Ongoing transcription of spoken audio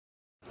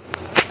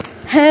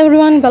Hey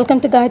everyone, welcome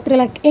to Gayatri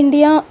Like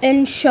India,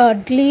 in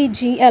shortly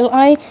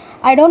GLI.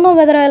 I don't know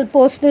whether I'll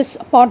post this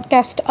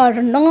podcast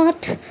or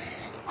not.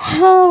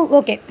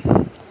 Okay,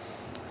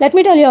 let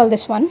me tell you all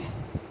this one.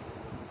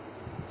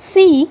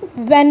 See,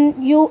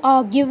 when you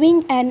are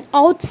giving an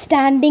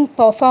outstanding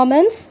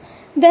performance,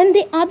 when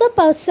the other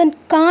person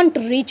can't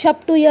reach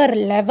up to your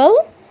level,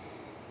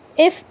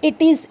 if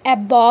it is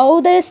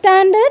above their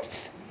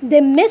standards, they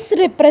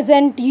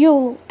misrepresent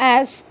you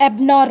as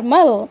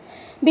abnormal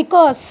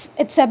because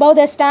it's above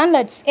their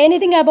standards.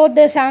 Anything about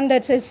their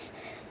standards is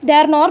they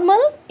are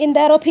normal in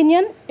their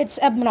opinion, it's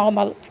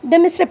abnormal. They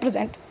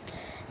misrepresent.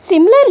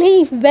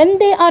 Similarly, when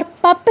they are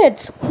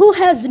puppets who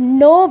has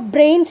no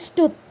brains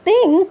to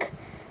think,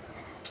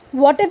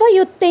 whatever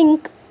you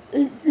think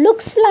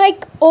looks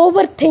like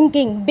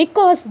overthinking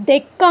because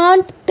they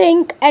can't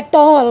think at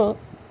all.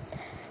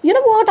 You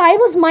know what? I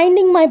was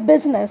minding my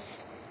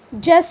business.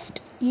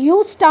 Just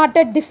you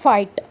started the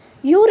fight.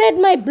 You read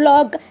my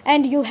blog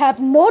and you have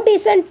no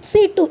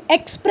decency to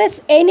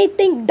express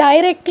anything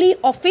directly,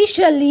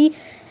 officially,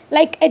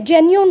 like a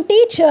genuine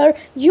teacher.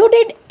 You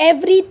did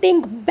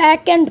everything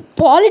back end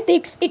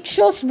politics. It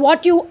shows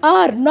what you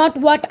are, not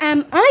what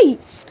am I.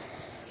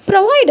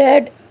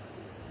 Provided,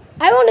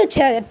 I want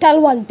to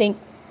tell one thing.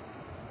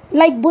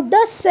 Like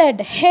Buddha said,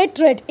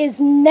 hatred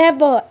is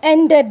never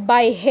ended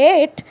by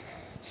hate.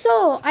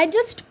 So I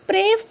just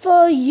pray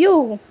for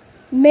you.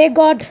 May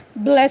God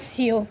bless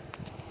you.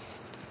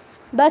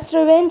 Best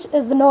revenge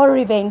is no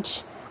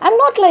revenge. I'm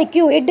not like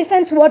you. It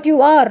depends what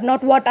you are,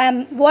 not what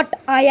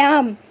I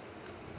am.